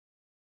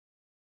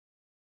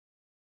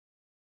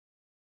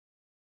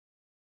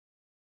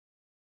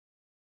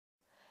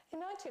In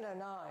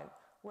 1909,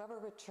 Weber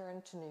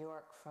returned to New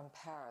York from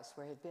Paris,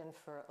 where he'd been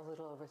for a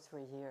little over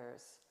 3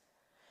 years.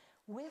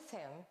 With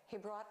him, he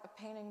brought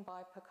a painting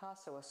by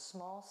Picasso, a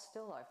small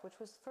still life, which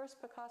was the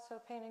first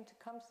Picasso painting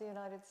to come to the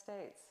United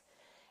States.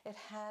 It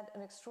had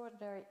an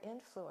extraordinary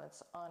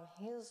influence on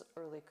his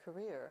early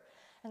career,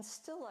 and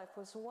still life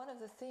was one of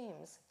the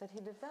themes that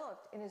he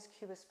developed in his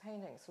Cubist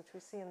paintings, which we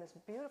see in this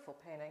beautiful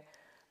painting,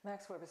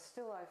 Max Weber's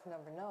Still Life No.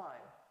 9.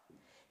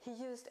 He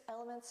used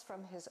elements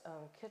from his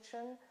own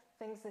kitchen,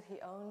 things that he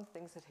owned,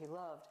 things that he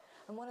loved.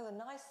 And one of the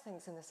nice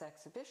things in this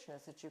exhibition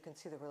is that you can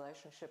see the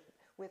relationship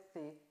with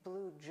the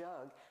blue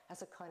jug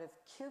as a kind of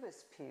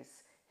Cubist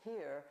piece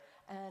here,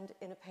 and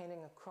in a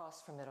painting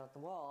across from it on the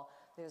wall,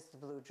 there's the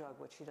blue jug,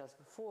 which he does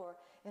before,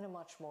 in a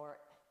much more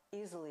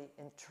easily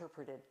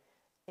interpreted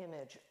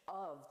image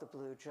of the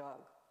blue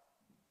jug.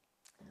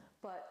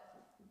 But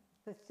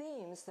the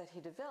themes that he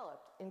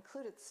developed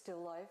included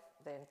still life,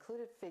 they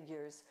included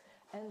figures,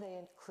 and they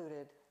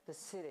included the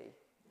city.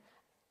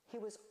 He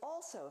was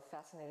also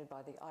fascinated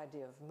by the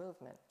idea of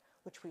movement,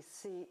 which we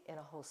see in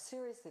a whole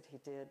series that he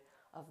did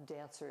of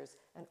dancers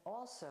and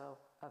also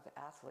of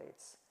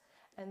athletes.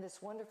 And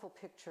this wonderful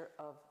picture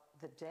of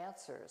the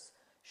dancers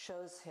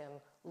shows him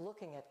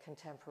looking at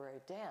contemporary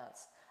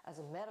dance as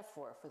a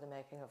metaphor for the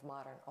making of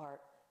modern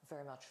art,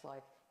 very much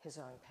like his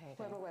own painting.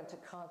 Weber went to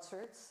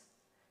concerts.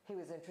 He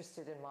was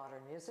interested in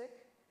modern music.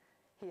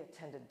 He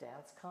attended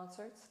dance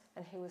concerts,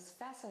 and he was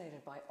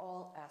fascinated by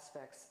all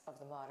aspects of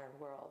the modern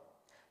world.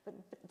 But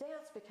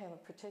dance became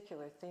a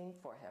particular theme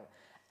for him.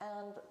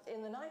 And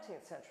in the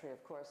 19th century,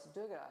 of course,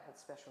 Degas had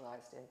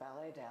specialized in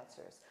ballet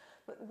dancers.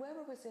 But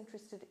Weber was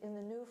interested in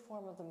the new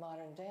form of the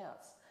modern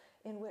dance,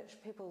 in which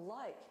people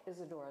like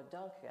Isadora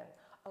Duncan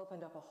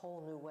opened up a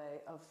whole new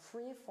way of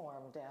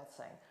free-form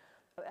dancing.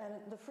 And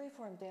the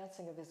free-form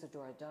dancing of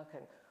Isadora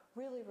Duncan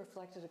really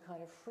reflected a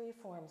kind of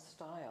free-form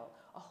style,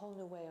 a whole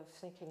new way of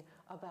thinking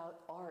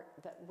about art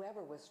that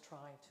Weber was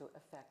trying to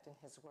effect in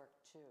his work,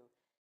 too.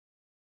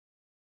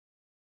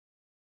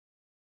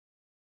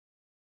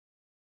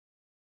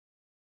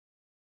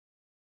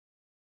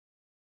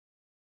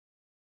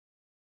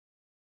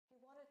 He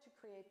wanted to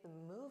create the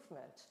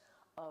movement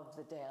of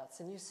the dance,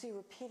 and you see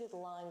repeated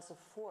lines of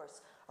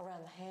force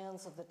around the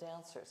hands of the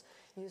dancers.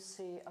 You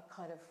see a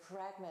kind of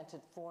fragmented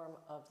form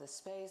of the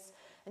space,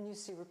 and you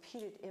see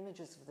repeated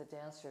images of the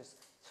dancers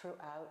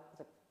throughout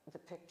the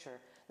picture,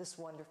 this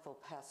wonderful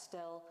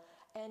pastel.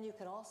 And you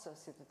can also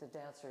see that the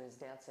dancer is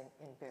dancing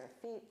in bare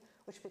feet,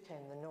 which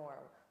became the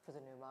norm for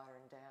the new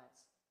modern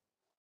dance.